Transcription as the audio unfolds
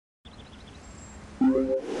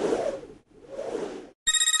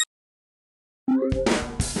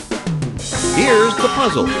Here's the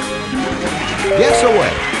puzzle. Guess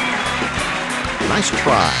away. Nice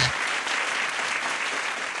try.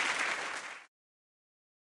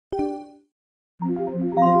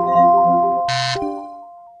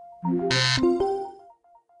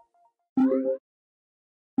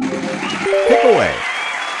 Pick away.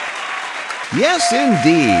 Yes,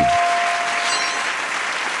 indeed.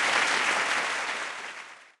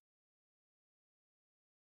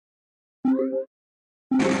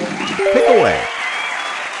 Pick away.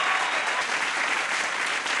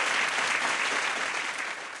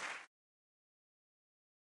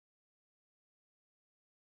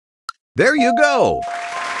 There you go.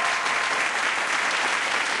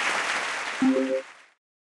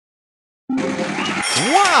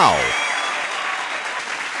 Wow!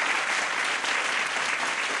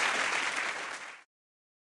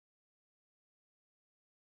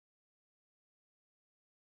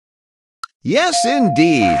 Yes,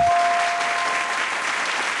 indeed.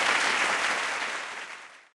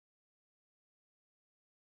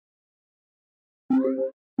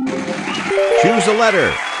 Choose a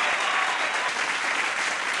letter.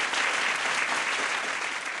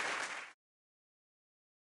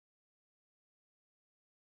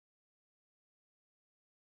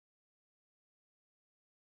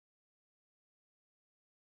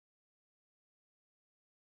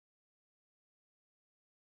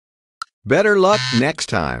 Better luck next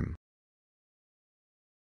time.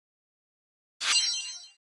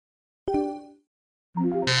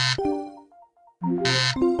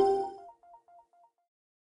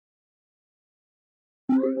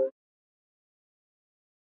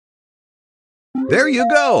 There you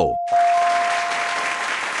go.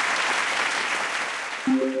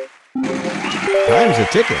 Time's a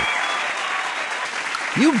ticking.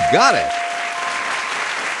 You got it.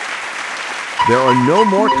 There are no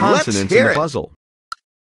more consonants in the puzzle.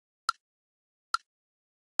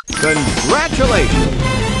 Congratulations!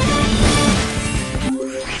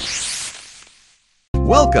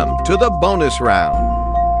 Welcome to the bonus round.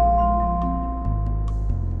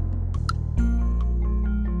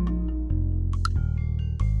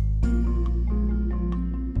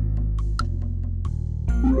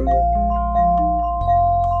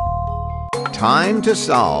 Time to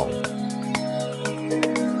solve.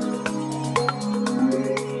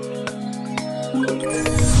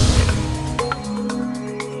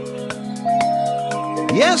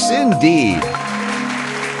 Yes, indeed.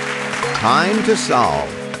 Time to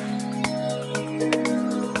solve.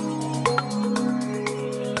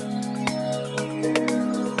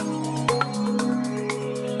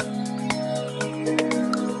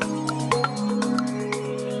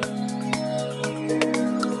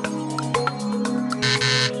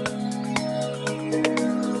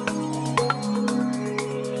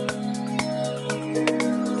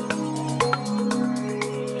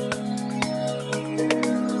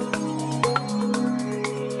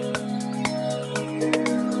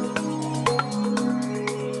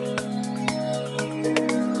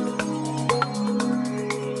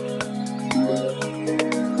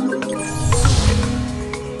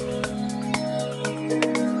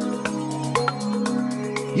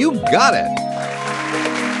 You got it!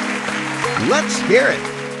 Let's hear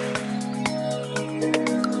it!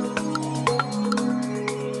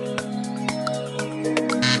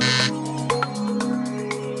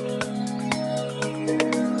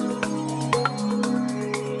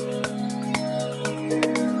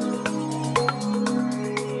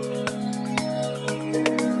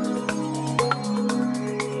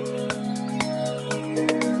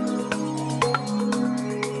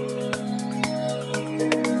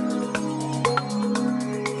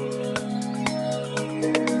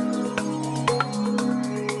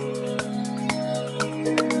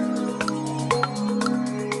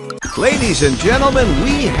 Ladies and gentlemen,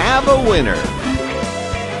 we have a winner.